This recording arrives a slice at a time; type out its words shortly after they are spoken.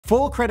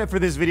Full credit for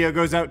this video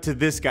goes out to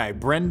this guy,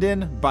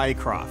 Brendan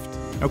Bycroft.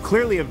 Now,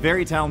 clearly a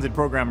very talented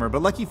programmer,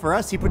 but lucky for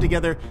us, he put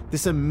together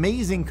this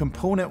amazing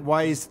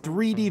component-wise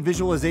 3D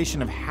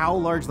visualization of how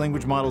large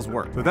language models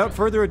work. Without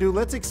further ado,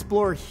 let's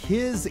explore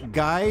his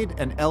guide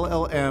and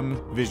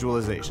LLM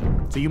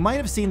visualization. So you might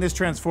have seen this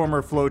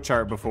transformer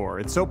flowchart before.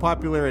 It's so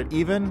popular it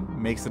even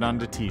makes it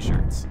onto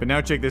t-shirts. But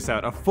now check this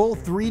out, a full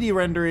 3D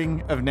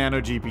rendering of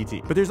Nano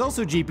GPT. But there's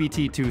also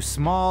GPT-2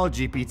 Small,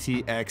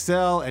 GPT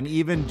XL, and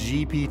even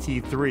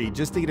GPT-3,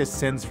 just to get a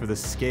sense for the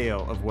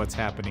scale of what's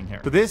happening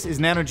here. So this is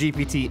Nano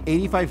GPT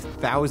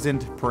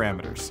 85,000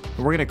 parameters.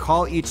 And we're gonna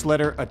call each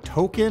letter a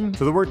token.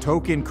 So the word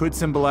token could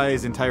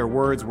symbolize entire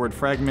words, word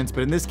fragments,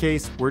 but in this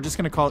case, we're just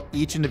gonna call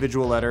each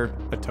individual letter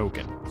a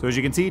token. So as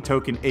you can see,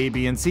 token A,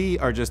 B, and C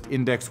are just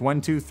index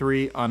 1, 2,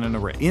 3 on an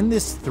array. In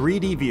this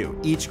 3D view,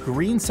 each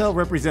green cell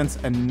represents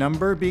a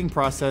number being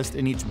processed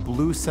and each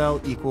blue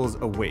cell equals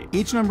a weight.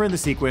 Each number in the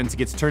sequence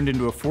gets turned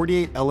into a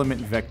 48 element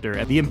vector,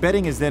 and the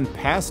embedding is then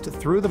passed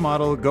through the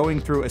model,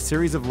 going through a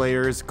series of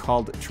layers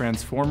called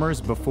transformers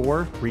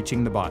before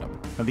reaching the bottom.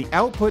 Now the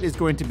output is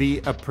going to be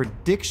a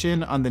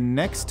prediction on the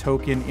next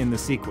token in the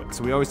sequence.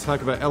 So we always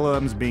talk about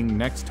LLMs being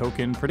next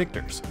token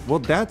predictors. Well,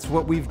 that's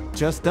what we've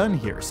just done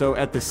here. So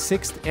at the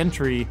 6th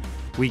entry,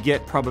 we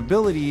get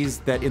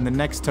probabilities that in the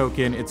next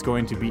token, it's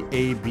going to be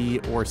A,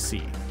 B, or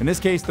C. In this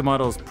case, the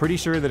model is pretty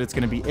sure that it's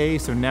going to be A,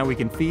 so now we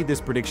can feed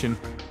this prediction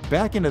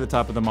back into the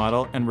top of the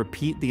model and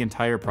repeat the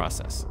entire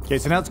process. Okay,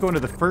 so now let's go into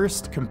the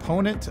first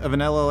component of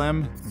an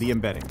LLM, the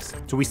embeddings.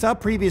 So we saw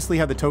previously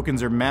how the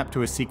tokens are mapped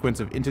to a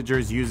sequence of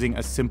integers using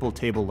a simple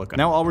table lookup.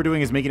 Now all we're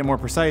doing is making it more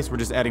precise. We're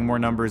just adding more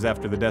numbers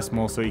after the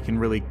decimal so you can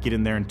really get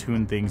in there and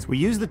tune things. We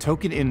use the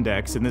token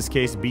index, in this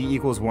case B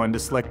equals 1, to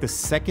select the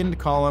second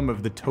column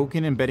of the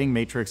token embedding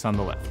matrix on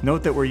the left.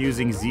 Note that we're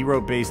using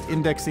zero-based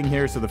indexing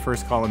here, so the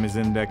first column is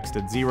indexed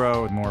at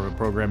 0, more of a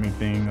programming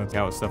thing. That's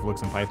how stuff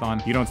looks in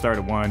Python. You don't start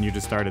at 1, you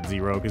just start at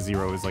 0, because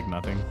 0 is like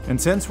nothing. And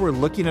since we're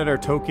looking at our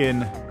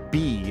token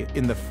B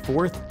in the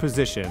 4th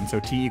position, so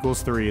T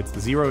equals 3, it's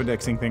the 0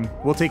 indexing thing,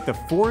 we'll take the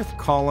 4th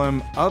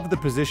column of the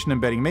position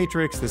embedding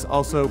matrix. This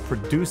also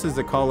produces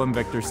a column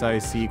vector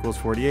size C equals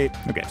 48.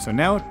 Okay, so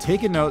now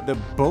take a note that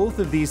both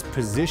of these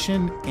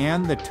position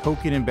and the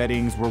token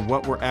embeddings were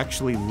what were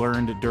actually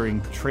learned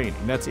during training.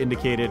 That's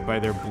indicated by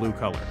their blue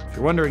color. If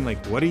you're wondering,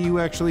 like, what are you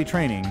actually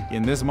training?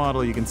 In this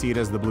model, you can see it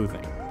as the blue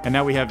thing. And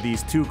now we have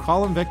these 2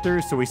 column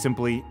vectors, so we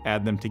simply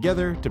add them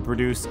together to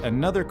produce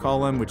another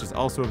column, which is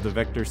also of the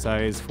vector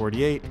size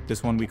 48.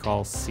 This one we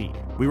call C.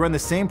 We run the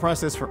same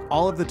process for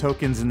all of the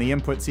tokens in the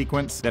input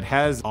sequence that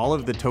has all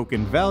of the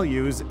token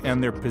values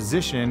and their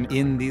position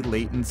in the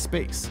latent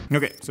space.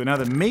 Okay, so now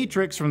the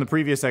matrix from the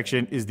previous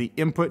section is the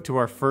input to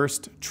our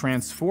first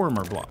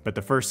transformer block. But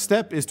the first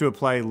step is to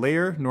apply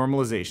layer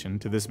normalization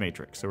to this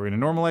matrix. So we're going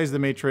to normalize the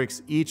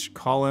matrix. Each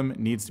column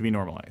needs to be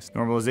normalized.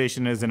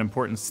 Normalization is an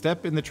important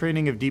step in the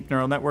training of deep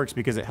neural networks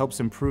because it helps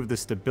improve the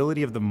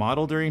stability of the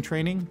model during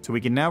training. So we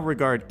can now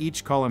regard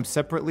each column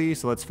separately.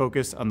 So let's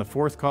focus on the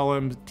 4th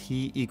column,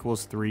 T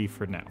equals 3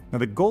 for now. Now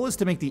the goal is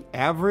to make the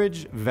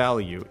average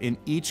value in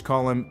each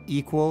column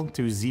equal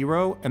to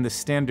 0 and the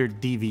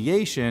standard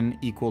deviation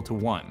equal to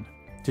 1.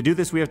 To do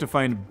this, we have to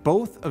find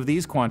both of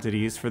these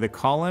quantities for the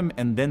column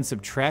and then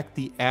subtract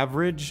the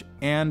average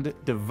and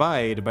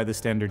divide by the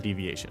standard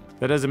deviation.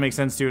 That doesn't make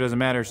sense to you, it doesn't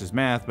matter, it's just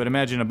math, but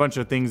imagine a bunch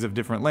of things of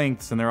different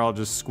lengths and they're all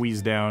just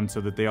squeezed down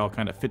so that they all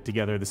kind of fit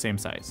together the same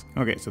size.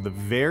 Okay, so the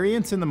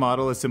variance in the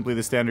model is simply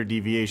the standard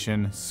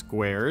deviation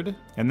squared,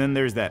 and then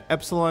there's that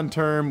epsilon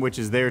term, which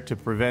is there to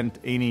prevent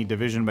any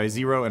division by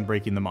 0 and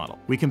breaking the model.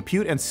 We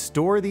compute and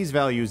store these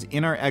values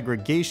in our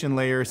aggregation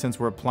layer since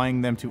we're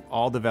applying them to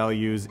all the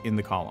values in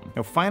the column.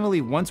 Now,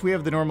 finally, once we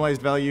have the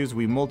normalized values,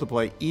 we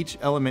multiply each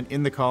element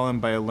in the column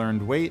by a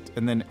learned weight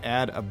and then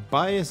add a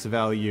bias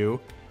value,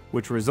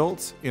 which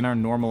results in our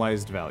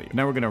normalized value.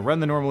 Now we're going to run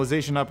the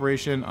normalization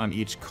operation on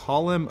each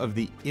column of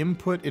the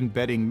input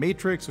embedding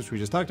matrix, which we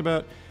just talked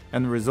about,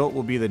 and the result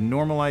will be the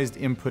normalized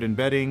input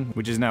embedding,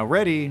 which is now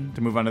ready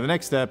to move on to the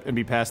next step and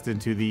be passed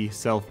into the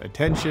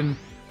self-attention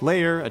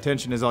layer.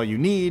 Attention is all you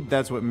need.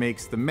 That's what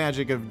makes the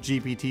magic of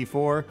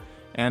GPT-4.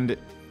 And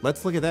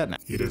let's look at that now.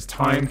 It is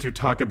time to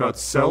talk about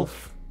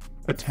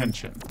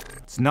self-attention.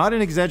 It's not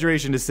an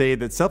exaggeration to say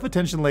that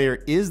self-attention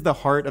layer is the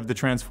heart of the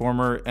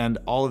transformer and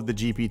all of the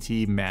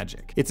GPT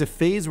magic. It's a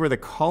phase where the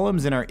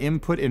columns in our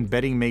input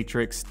embedding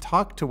matrix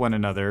talk to one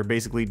another,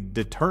 basically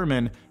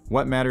determine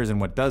what matters and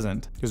what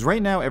doesn't. Because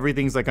right now,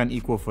 everything's like on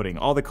equal footing.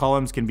 All the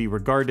columns can be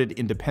regarded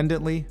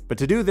independently. But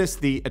to do this,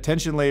 the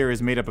attention layer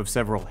is made up of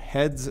several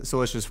heads. So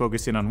let's just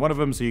focus in on one of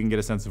them so you can get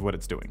a sense of what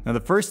it's doing. Now,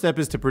 the first step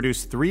is to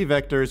produce 3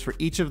 vectors for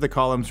each of the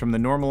columns from the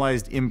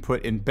normalized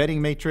input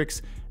embedding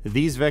matrix.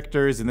 These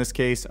vectors, in this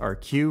case, are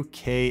Q,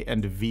 K,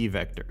 and V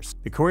vectors.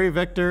 The query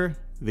vector,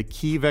 the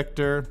key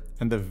vector,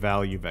 and the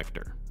value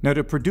vector. Now,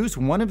 to produce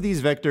one of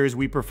these vectors,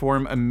 we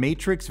perform a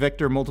matrix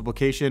vector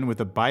multiplication with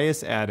a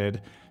bias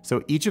added.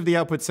 So each of the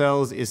output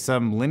cells is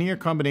some linear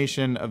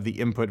combination of the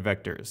input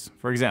vectors.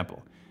 For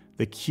example,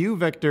 The Q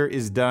vector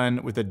is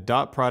done with a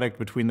dot product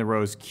between the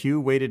rows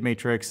Q weighted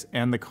matrix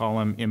and the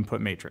column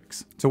input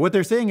matrix. So what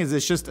they're saying is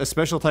it's just a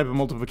special type of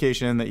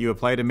multiplication that you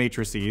apply to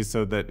matrices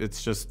so that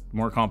it's just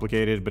more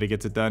complicated, but it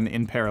gets it done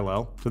in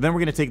parallel. So then we're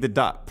gonna take the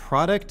dot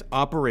product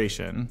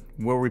operation.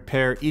 We'll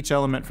pair each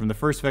element from the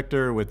first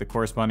vector with the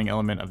corresponding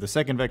element of the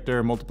second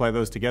vector, multiply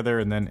those together,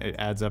 and then it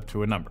adds up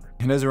to a number.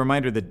 And as a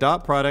reminder, the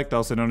dot product,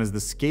 also known as the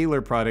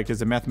scalar product,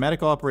 is a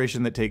mathematical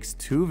operation that takes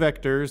two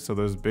vectors, so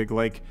those big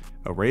like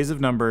arrays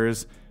of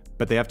numbers,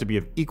 but they have to be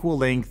of equal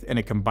length, and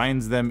it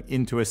combines them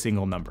into a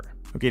single number.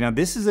 Okay, now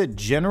this is a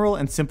general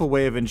and simple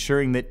way of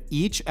ensuring that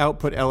each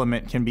output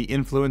element can be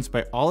influenced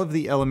by all of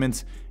the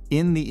elements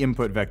in the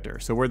input vector.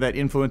 So where that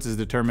influence is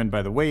determined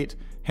by the weight,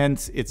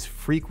 hence its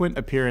frequent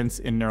appearance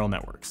in neural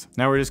networks.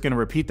 Now we're just gonna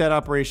repeat that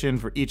operation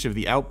for each of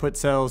the output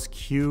cells,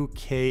 Q,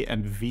 K,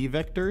 and V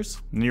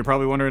vectors. And you're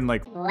probably wondering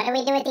like, what do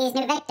we do with these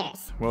new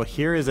vectors? Well,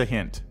 here is a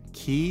hint.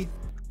 Key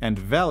and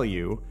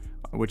value,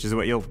 which is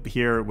what you'll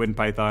hear in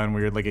Python,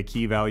 where you're like a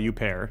key value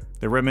pair.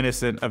 They're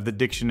reminiscent of the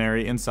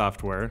dictionary in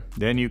software.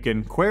 Then you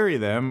can query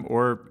them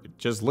or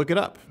just look it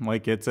up.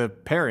 Like it's a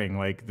pairing,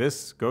 like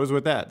this goes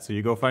with that. So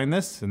you go find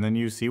this and then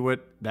you see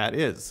what that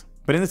is.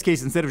 But in this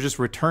case, instead of just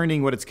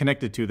returning what it's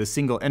connected to, the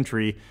single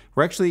entry,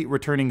 we're actually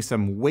returning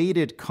some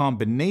weighted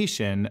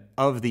combination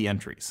of the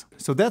entries.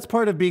 So that's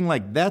part of being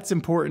like, that's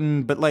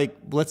important, but like,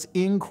 let's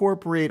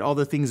incorporate all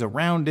the things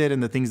around it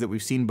and the things that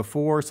we've seen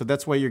before. So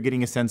that's why you're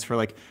getting a sense for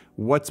like,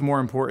 what's more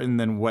important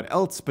than what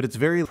else, but it's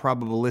very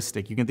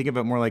probabilistic. You can think of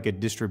it more like a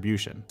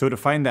distribution. So to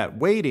find that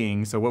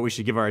weighting, so what we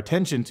should give our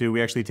attention to,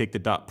 we actually take the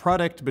dot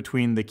product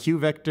between the Q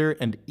vector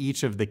and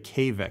each of the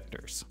K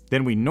vectors.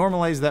 Then we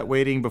normalize that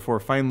weighting before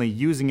finally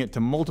using it to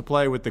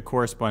multiply with the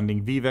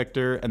corresponding V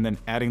vector and then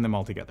adding them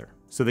all together.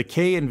 So the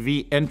K and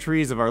V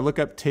entries of our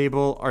lookup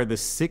table are the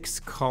 6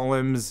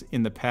 columns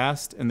in the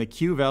past, and the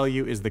Q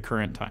value is the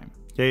current time.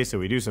 Okay, so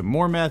we do some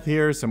more math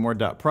here, some more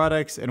dot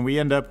products, and we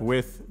end up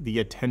with the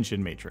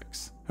attention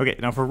matrix. Okay,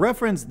 now for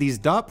reference, these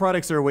dot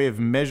products are a way of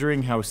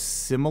measuring how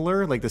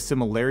similar, like the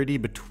similarity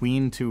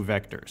between two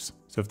vectors.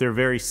 So if they're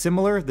very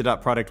similar, the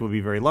dot product will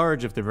be very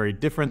large. If they're very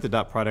different, the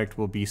dot product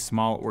will be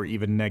small or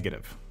even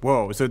negative.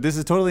 Whoa, so this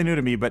is totally new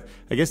to me, but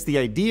I guess the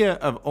idea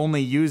of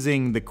only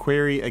using the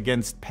query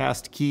against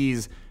past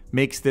keys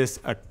makes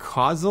this a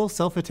causal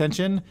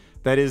self-attention.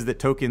 That is, that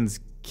tokens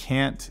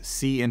can't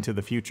see into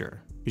the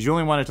future. Because you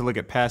only want it to look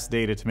at past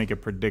data to make a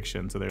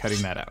prediction, so they're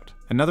cutting that out.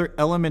 Another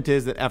element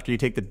is that after you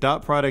take the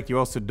dot product, you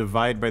also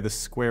divide by the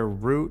square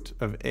root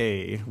of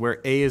A,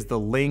 where A is the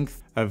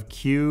length of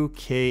Q,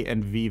 K,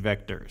 and V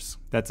vectors.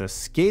 That's a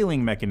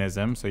scaling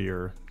mechanism, so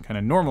you're kind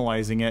of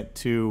normalizing it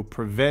to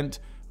prevent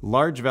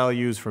large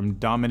values from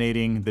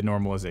dominating the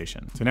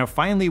normalization. So now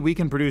finally we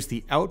can produce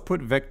the output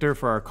vector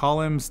for our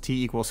columns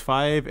t equals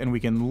 5, and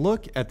we can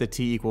look at the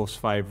t equals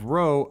 5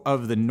 row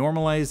of the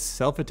normalized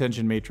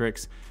self-attention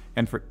matrix,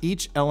 and for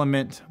each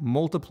element,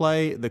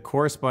 multiply the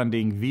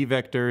corresponding V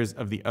vectors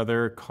of the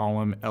other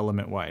column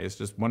element-wise,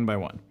 just one by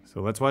one.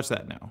 So let's watch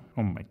that now.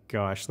 Oh my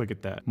gosh, look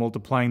at that.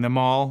 Multiplying them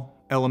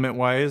all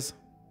element-wise,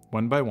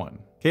 one by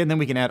one. Okay, and then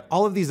we can add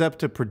all of these up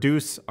to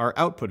produce our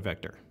output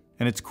vector.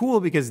 And it's cool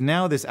because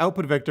now this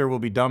output vector will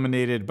be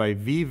dominated by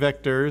V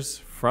vectors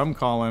from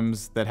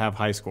columns that have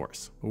high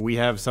scores. We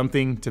have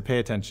something to pay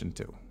attention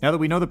to. Now that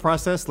we know the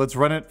process, let's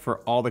run it for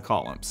all the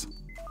columns.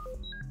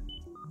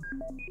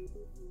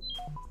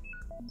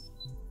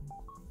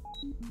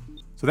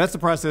 So that's the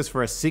process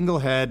for a single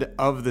head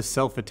of the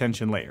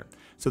self-attention layer.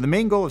 So the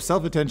main goal of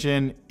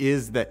self-attention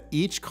is that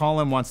each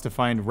column wants to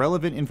find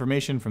relevant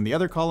information from the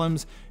other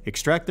columns,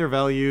 extract their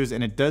values,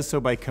 and it does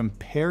so by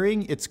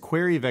comparing its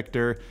query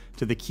vector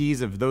to the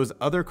keys of those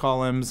other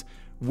columns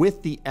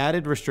with the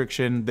added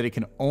restriction that it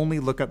can only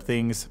look up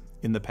things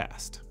in the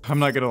past. I'm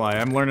not gonna lie,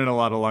 I'm learning a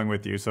lot along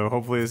with you, so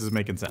hopefully this is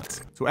making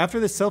sense. So after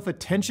the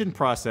self-attention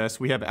process,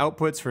 we have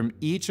outputs from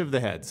each of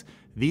the heads.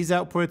 These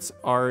outputs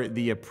are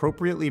the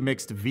appropriately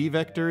mixed V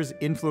vectors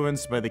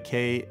influenced by the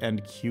K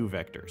and Q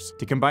vectors.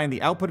 To combine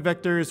the output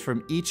vectors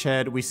from each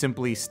head, we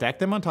simply stack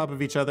them on top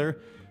of each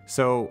other.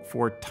 So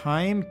for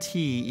time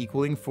t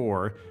equaling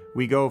 4,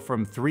 we go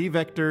from 3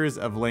 vectors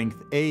of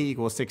length A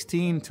equals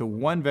 16 to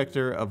 1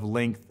 vector of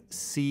length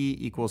C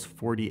equals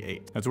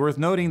 48. Now, it's worth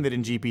noting that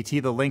in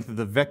GPT, the length of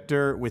the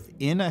vector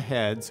within a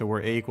head, so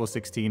where A equals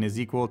 16, is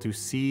equal to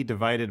C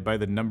divided by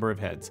the number of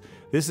heads.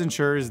 This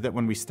ensures that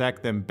when we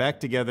stack them back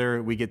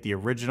together, we get the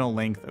original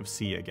length of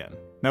C again.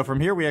 Now from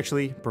here, we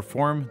actually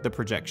perform the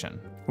projection.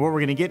 What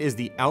we're gonna get is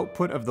the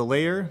output of the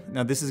layer.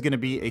 Now this is gonna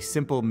be a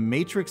simple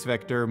matrix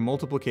vector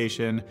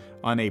multiplication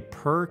on a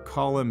per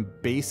column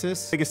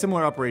basis, like a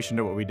similar operation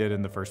to what we did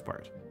in the first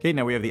part. Okay,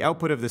 now we have the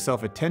output of the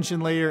self-attention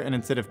layer, and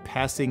instead of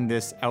passing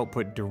this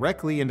output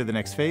directly into the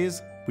next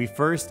phase, We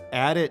first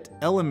add it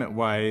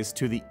element-wise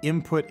to the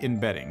input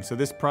embedding. So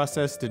this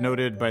process,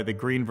 denoted by the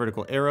green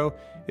vertical arrow,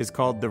 is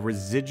called the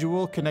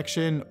residual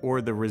connection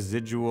or the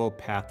residual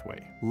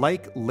pathway.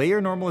 Like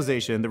layer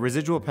normalization, the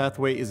residual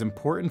pathway is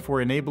important for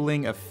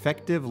enabling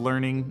effective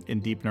learning in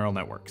deep neural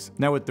networks.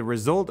 Now, with the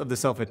result of the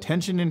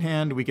self-attention in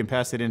hand, we can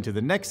pass it into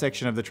the next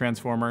section of the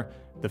transformer,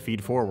 the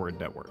feed-forward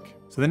network.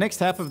 So the next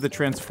half of the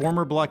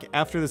transformer block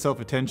after the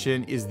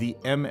self-attention is the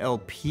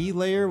MLP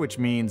layer, which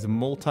means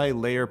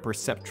multi-layer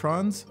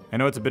perceptrons. I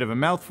know it's a bit of a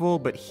mouthful,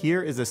 but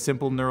here is a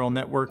simple neural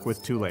network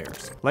with 2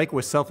 layers. Like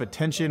with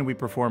self-attention, we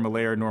perform a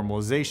layer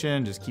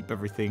normalization, just keep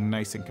everything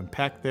nice and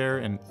compact there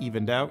and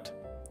evened out.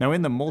 Now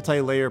in the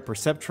multi-layer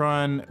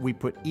perceptron, we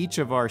put each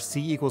of our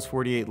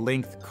C=48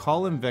 length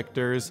column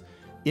vectors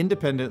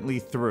independently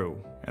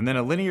through, and then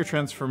a linear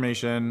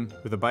transformation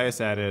with a bias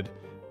added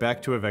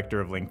back to a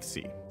vector of length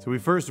C. So we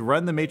first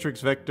run the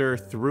matrix vector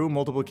through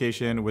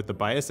multiplication with the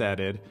bias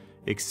added,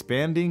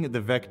 expanding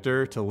the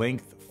vector to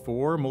length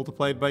 4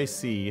 multiplied by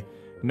C.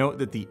 Note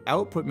that the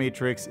output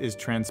matrix is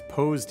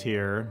transposed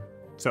here,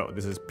 so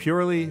this is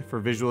purely for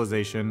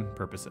visualization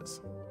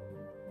purposes.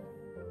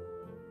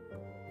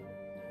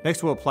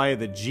 Next, we'll apply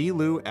the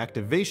GLU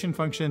activation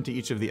function to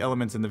each of the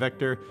elements in the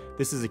vector.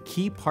 This is a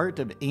key part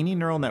of any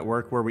neural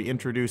network where we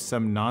introduce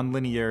some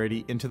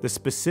nonlinearity into the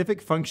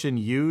specific function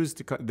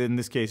used, in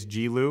this case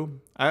GLU.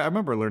 I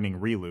remember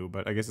learning ReLU,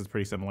 but I guess it's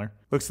pretty similar.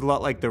 Looks a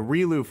lot like the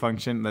ReLU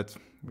function. That's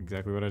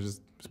exactly what I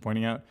just was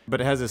pointing out.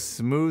 But it has a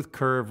smooth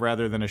curve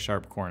rather than a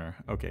sharp corner.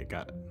 Okay,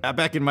 got it.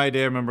 Back in my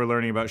day, I remember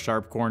learning about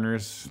sharp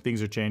corners.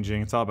 Things are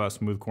changing. It's all about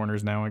smooth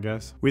corners now, I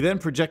guess. We then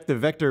project the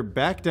vector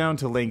back down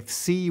to length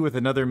C with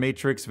another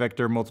matrix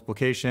vector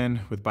multiplication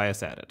with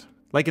bias added.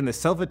 Like in the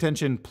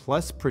self-attention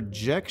plus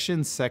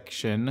projection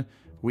section,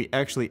 we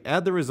actually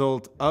add the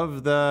result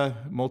of the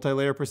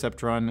multi-layer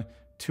perceptron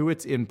to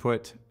its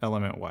input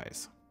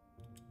element-wise.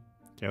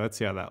 Okay, let's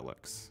see how that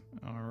looks.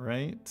 All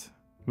right.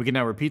 We can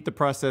now repeat the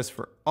process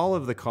for all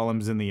of the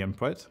columns in the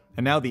input.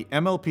 And now the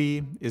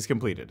MLP is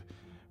completed.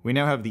 We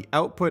now have the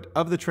output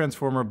of the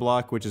transformer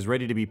block, which is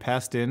ready to be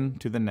passed in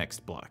to the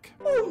next block.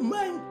 Oh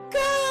my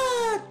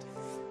God!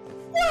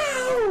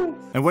 Wow!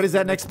 And what is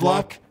that next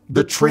block?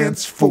 The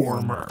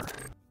transformer.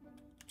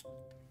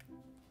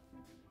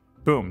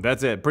 Boom,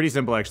 that's it. Pretty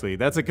simple, actually.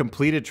 That's a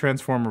completed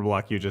transformer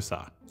block you just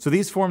saw. So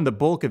these form the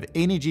bulk of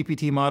any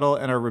GPT model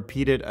and are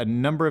repeated a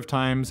number of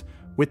times,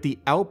 with the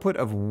output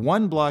of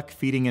one block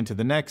feeding into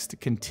the next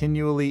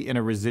continually in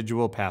a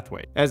residual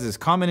pathway. As is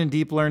common in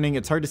deep learning,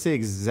 it's hard to say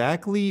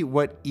exactly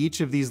what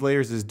each of these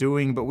layers is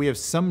doing, but we have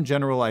some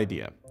general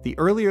idea. The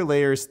earlier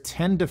layers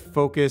tend to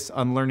focus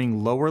on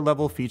learning lower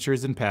level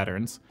features and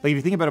patterns. Like if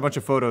you think about a bunch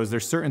of photos,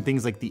 there's certain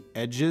things like the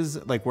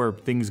edges, like where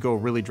things go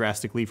really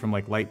drastically from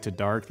like light to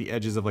dark, the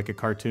edges of like a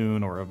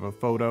cartoon or of a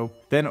photo.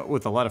 Then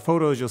with a lot of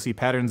photos, you'll see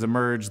patterns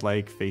emerge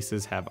like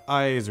faces have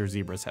eyes or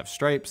zebras have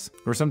stripes.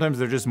 Or sometimes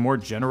they're just more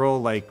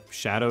general, like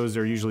shadows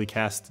are usually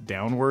cast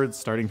downwards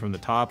starting from the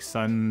top.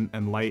 Sun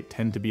and light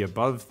tend to be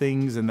above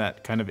things, and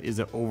that kind of is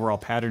an overall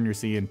pattern you're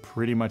seeing in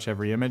pretty much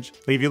every image.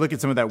 Like if you look at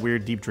some of that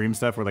weird deep dream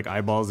stuff where like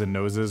eyeballs and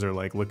noses are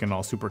like looking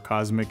all super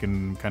cosmic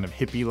and kind of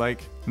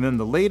hippie-like. And then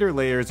the later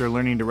layers are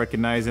learning to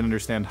recognize and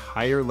understand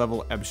higher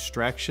level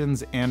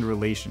abstractions and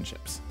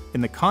relationships. In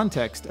the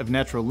context of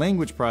natural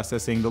language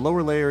processing, the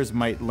lower layers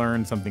might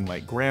learn something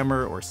like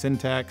grammar or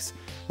syntax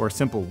or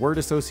simple word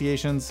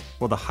associations,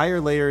 while the higher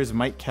layers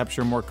might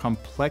capture more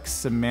complex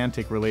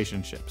semantic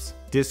relationships,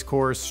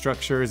 discourse,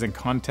 structures, and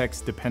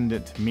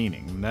context-dependent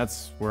meaning. And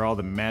that's where all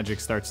the magic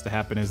starts to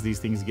happen. As these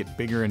things get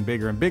bigger and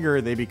bigger and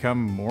bigger, they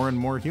become more and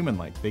more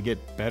human-like. They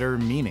get better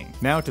meaning.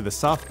 Now to the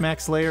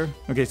Softmax layer.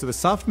 Okay, so the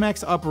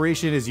Softmax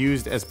operation is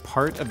used as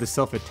part of the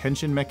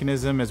self-attention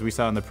mechanism, as we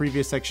saw in the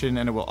previous section,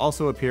 and it will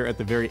also appear at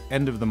the very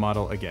end of the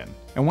model again.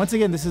 And once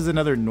again, this is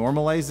another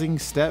normalizing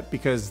step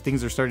because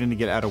things are starting to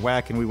get out of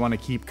whack and we want to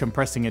keep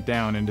compressing it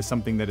down into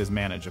something that is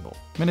manageable.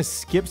 I'm going to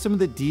skip some of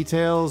the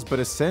details, but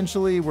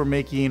essentially we're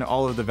making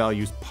all of the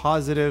values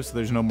positive so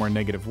there's no more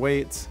negative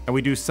weights. And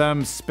we do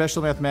some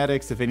special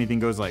mathematics if anything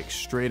goes like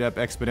straight up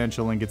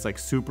exponential and gets like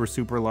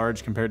super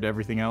large compared to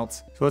everything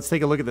else. So let's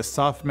take a look at the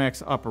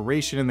Softmax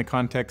operation in the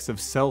context of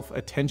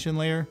self-attention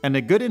layer. And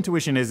a good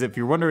intuition is, if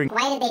you're wondering,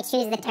 why did they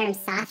choose the term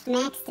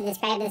softmax to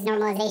describe this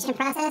normalization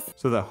process?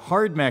 So the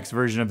hardmax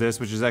version of this,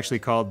 which is actually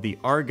called the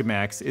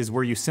argmax, is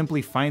where you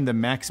simply find the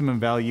maximum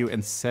value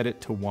and set it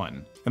to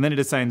 1. And then it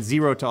assigns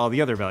 0 to all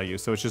the other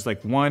values. So it's just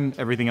like 1,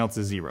 everything else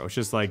is 0. It's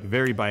just like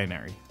very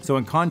binary. So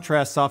in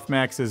contrast,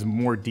 Softmax is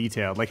more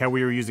detailed. Like how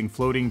we were using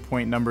floating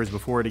point numbers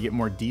before to get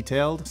more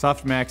detailed.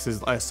 Softmax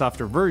is a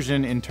softer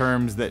version in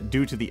terms that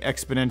due to the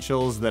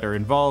exponentials that are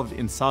involved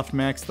in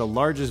Softmax, the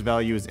largest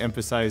value is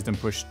emphasized and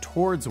pushed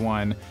towards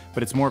 1,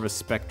 but it's more of a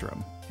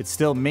spectrum. it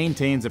still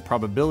maintains a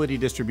probability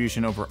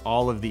distribution over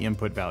all of the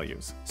input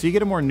values. So you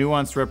get a more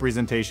nuanced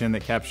representation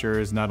that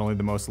captures not only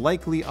the most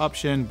likely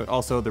option, but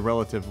also the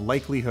relative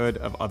likelihood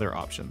of other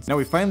options. Now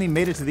we finally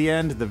made it to the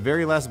end, the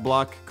very last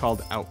block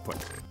called output.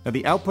 Now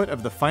the output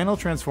of the final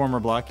transformer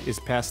block is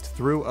passed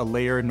through a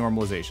layer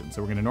normalization.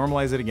 So we're going to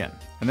normalize it again.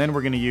 And then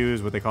we're going to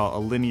use what they call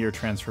a linear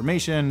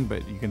transformation,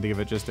 but you can think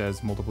of it just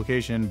as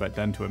multiplication, but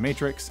done to a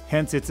matrix.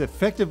 Hence, it's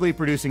effectively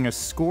producing a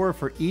score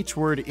for each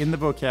word in the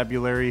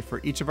vocabulary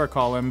for each of our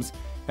columns.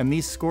 And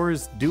these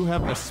scores do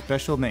have a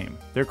special name.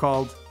 They're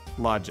called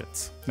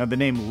logits. Now the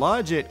name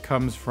logit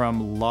comes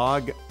from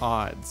log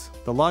odds,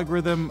 the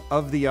logarithm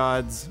of the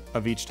odds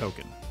of each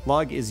token.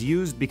 Log is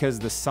used because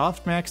the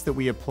softmax that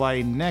we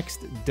apply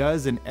next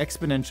does an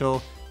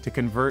exponential to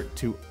convert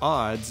to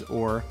odds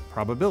or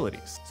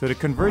probabilities. So to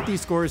convert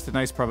these scores to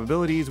nice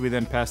probabilities, we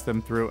then pass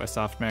them through a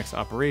softmax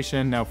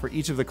operation. Now for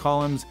each of the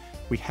columns,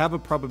 we have a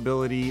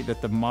probability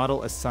that the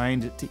model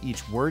assigned to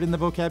each word in the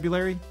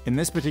vocabulary. In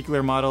this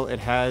particular model, it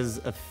has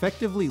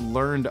effectively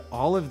learned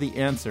all of the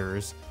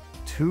answers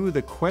to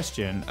the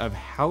question of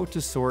how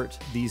to sort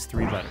these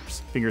 3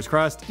 letters. Fingers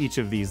crossed, each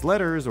of these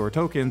letters or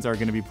tokens are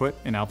going to be put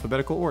in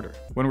alphabetical order.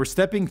 When we're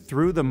stepping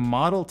through the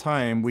model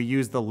time, we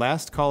use the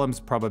last column's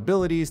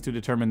probabilities to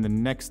determine the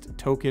next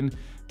token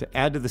to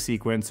add to the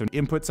sequence. So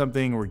input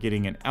something, we're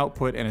getting an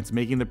output, and it's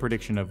making the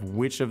prediction of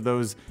which of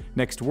those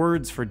next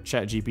words for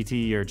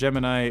ChatGPT or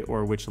Gemini,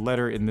 or which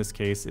letter in this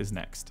case is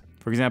next.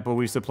 For example,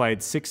 we've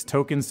supplied 6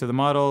 tokens to the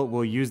model.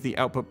 We'll use the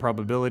output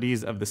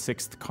probabilities of the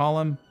 6th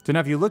column. So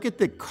now if you look at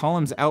the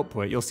column's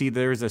output, you'll see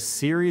there's a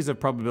series of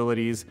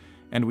probabilities,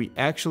 and we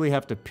actually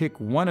have to pick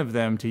one of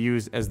them to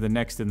use as the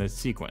next in the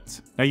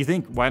sequence. Now you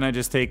think, why not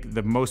just take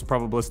the most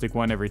probabilistic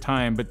one every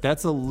time? But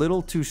that's a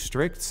little too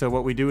strict. So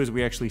what we do is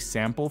we actually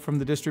sample from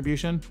the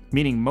distribution,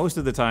 meaning most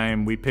of the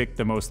time we pick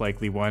the most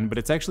likely one, but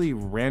it's actually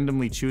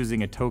randomly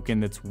choosing a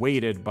token that's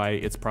weighted by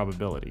its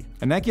probability.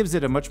 And that gives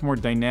it a much more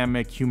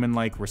dynamic,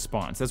 human-like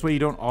response. That's why you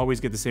don't always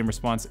get the same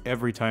response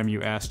every time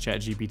you ask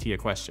ChatGPT a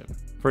question.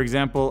 For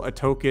example, a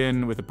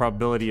token with a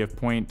probability of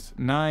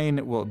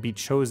 0.9 will be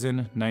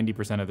chosen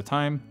 90% of the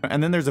time.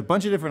 And then there's a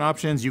bunch of different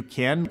options. You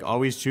can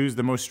always choose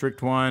the most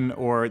strict one,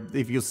 or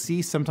if you'll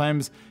see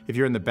sometimes if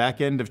you're in the back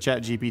end of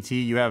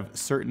ChatGPT, you have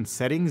certain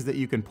settings that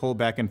you can pull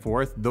back and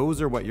forth.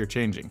 Those are what you're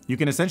changing. You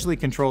can essentially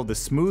control the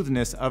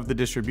smoothness of the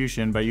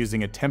distribution by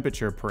using a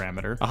temperature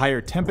parameter. A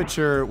higher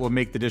temperature will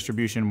make the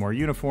distribution more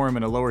uniform,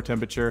 and a lower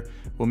temperature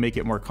will make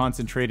it more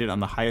concentrated on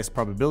the highest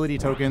probability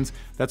tokens.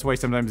 That's why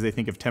sometimes they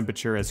think of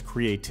temperature as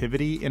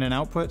creativity in an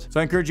output. So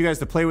I encourage you guys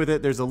to play with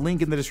it. There's a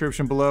link in the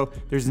description below.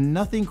 There's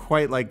nothing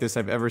quite like this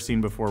I've ever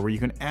seen before, where you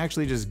can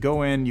actually just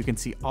go in, you can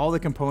see all the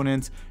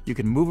components, you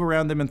can move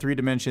around them in 3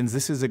 dimensions.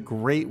 This is a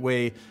great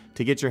way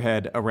to get your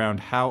head around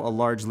how a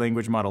large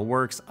language model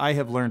works. I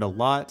have learned a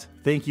lot.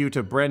 Thank you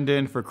to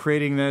Brendan for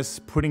creating this,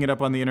 putting it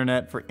up on the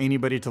internet for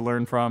anybody to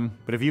learn from.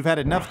 But if you've had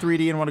enough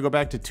 3D and want to go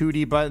back to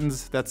 2D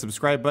buttons, that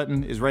subscribe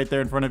button is right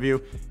there in front of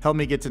you. Help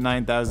me get to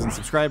 9,000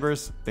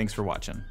 subscribers. Thanks for watching.